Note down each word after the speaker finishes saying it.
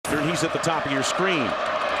He's at the top of your screen.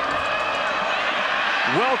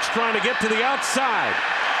 Welch trying to get to the outside.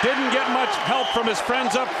 Didn't get much help from his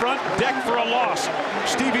friends up front. Deck for a loss.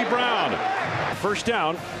 Stevie Brown. First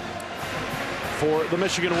down for the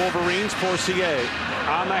Michigan Wolverines. Forcier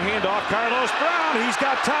on the handoff. Carlos Brown. He's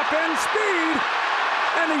got top end speed.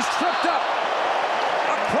 And he's tripped up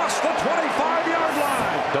across the 25-yard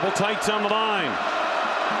line. Double tights on the line.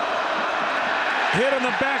 Hit in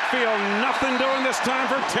the backfield. Nothing doing this time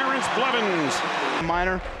for Terrence Blevins.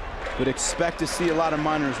 Minor, but expect to see a lot of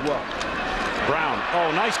minor as well. Brown.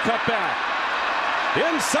 Oh, nice cut back.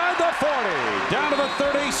 Inside the 40. Down to the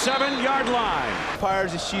 37-yard line.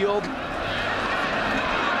 Fires a shield.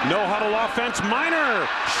 No huddle offense. Minor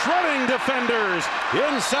shredding defenders.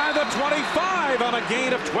 Inside the 25 on a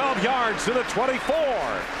gain of 12 yards to the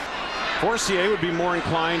 24. Forcier would be more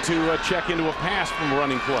inclined to check into a pass from a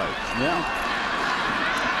running play. Yeah.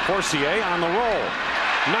 Forcier on the roll.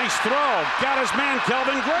 Nice throw. Got his man,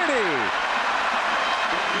 Kelvin Grady.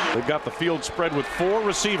 They've got the field spread with 4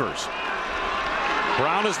 receivers.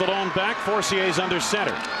 Brown is the lone back. Forcier's under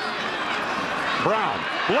center. Brown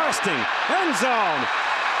blasting. End zone.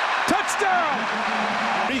 Touchdown.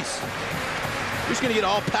 Crease. He's going to get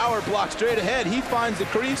all power blocked straight ahead. He finds the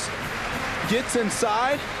crease, gets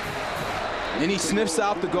inside, and he sniffs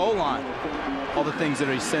out the goal line. All the things that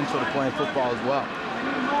are essential to playing football as well.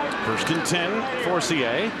 First and 10,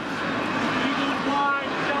 Forcier.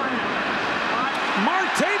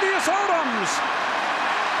 Martavius Odoms.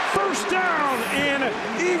 First down in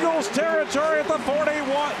Eagles territory at the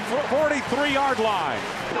 43-yard line.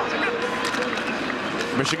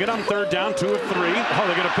 Michigan on third down, 2 of 3. Oh,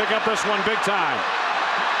 they're going to pick up this one big time.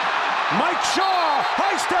 Mike Shaw,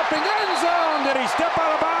 high-stepping end zone. Did he step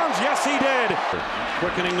out of bounds? Yes, he did.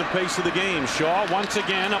 Quickening the pace of the game. Shaw once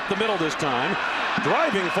again up the middle this time.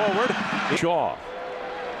 Driving forward. Shaw.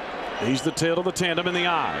 He's the tail of the tandem in the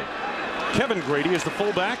eye. Kevin Grady is the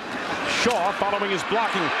fullback. Shaw following his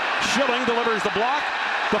blocking. Schilling delivers the block.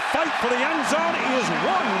 The fight for the end zone is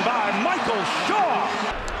won by Michael Shaw.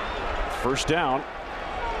 First down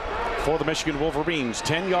for the Michigan Wolverines.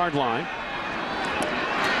 10-yard line.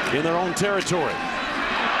 In their own territory.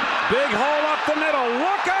 Big hole up the middle.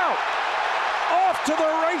 Look out! Off to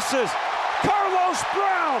the races. Carlos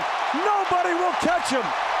Brown. Nobody will catch him.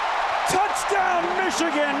 Touchdown,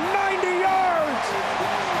 Michigan. 90 yards.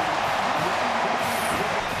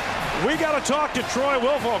 We got to talk to Troy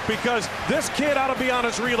Wilfolk because this kid ought to be on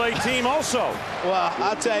his relay team also. Well,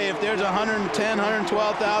 I'll tell you, if there's 110,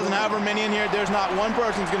 112,000, however many in here, there's not one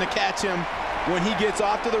person's going to catch him when he gets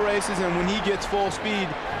off to the races and when he gets full speed.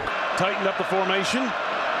 Tightened up the formation.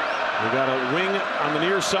 We got a wing on the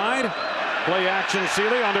near side. Play action,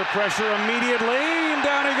 Seeley under pressure immediately, and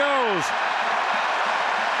down he goes.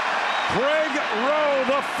 Craig Rowe,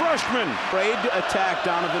 the freshman. Afraid to attack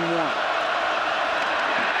Donovan Warren.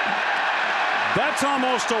 That's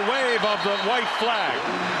almost a wave of the white flag.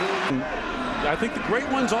 I think the great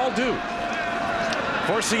ones all do.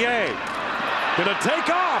 Forcier gonna take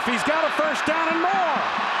off. He's got a first down and more.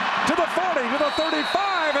 To the 40, to the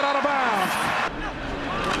 35, and out of bounds.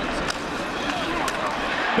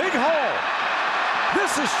 Big hole.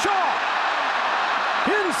 This is Shaw.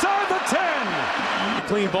 Inside the 10.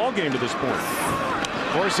 Clean ball game to this point.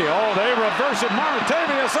 Forcier, oh, they reverse it.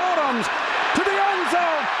 Martavius Odoms to the end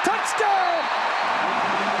zone. Touchdown.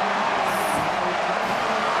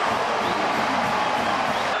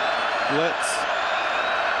 Blitz.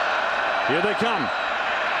 Here they come.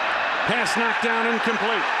 Pass knocked down,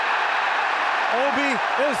 incomplete. Obi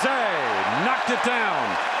Eze knocked it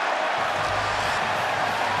down.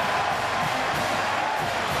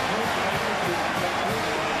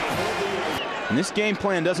 And this game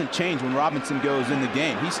plan doesn't change when Robinson goes in the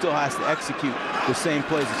game. He still has to execute the same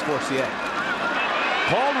plays as Forcier.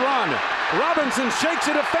 Called run. Robinson shakes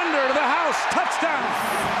a defender to the house. Touchdown.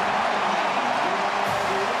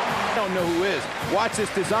 I don't know who is. Watch this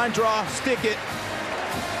design draw, stick it.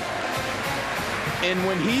 And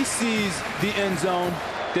when he sees the end zone,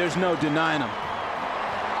 there's no denying him.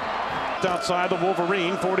 Outside the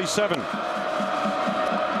Wolverine, 47.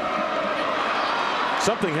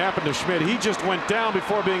 Something happened to Schmidt. He just went down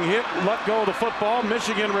before being hit, let go of the football.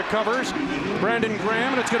 Michigan recovers. Brandon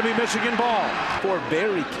Graham, and it's going to be Michigan ball. 4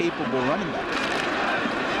 very capable running backs.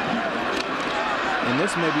 And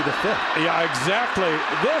this may be the 5th. Yeah, exactly.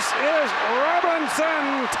 This is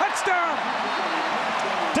Robinson. Touchdown.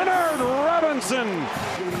 Denard Robinson.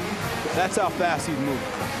 That's how fast he's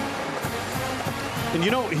moving. And you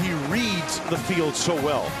know, he reads the field so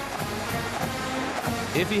well.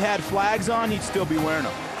 If he had flags on, he'd still be wearing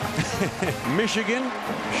them. Michigan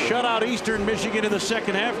shut out Eastern Michigan in the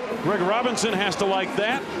second half. Greg Robinson has to like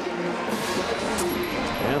that.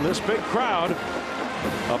 And this big crowd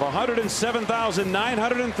of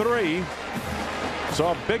 107,903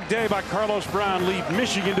 saw a big day by Carlos Brown lead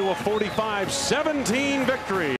Michigan to a 45-17 victory.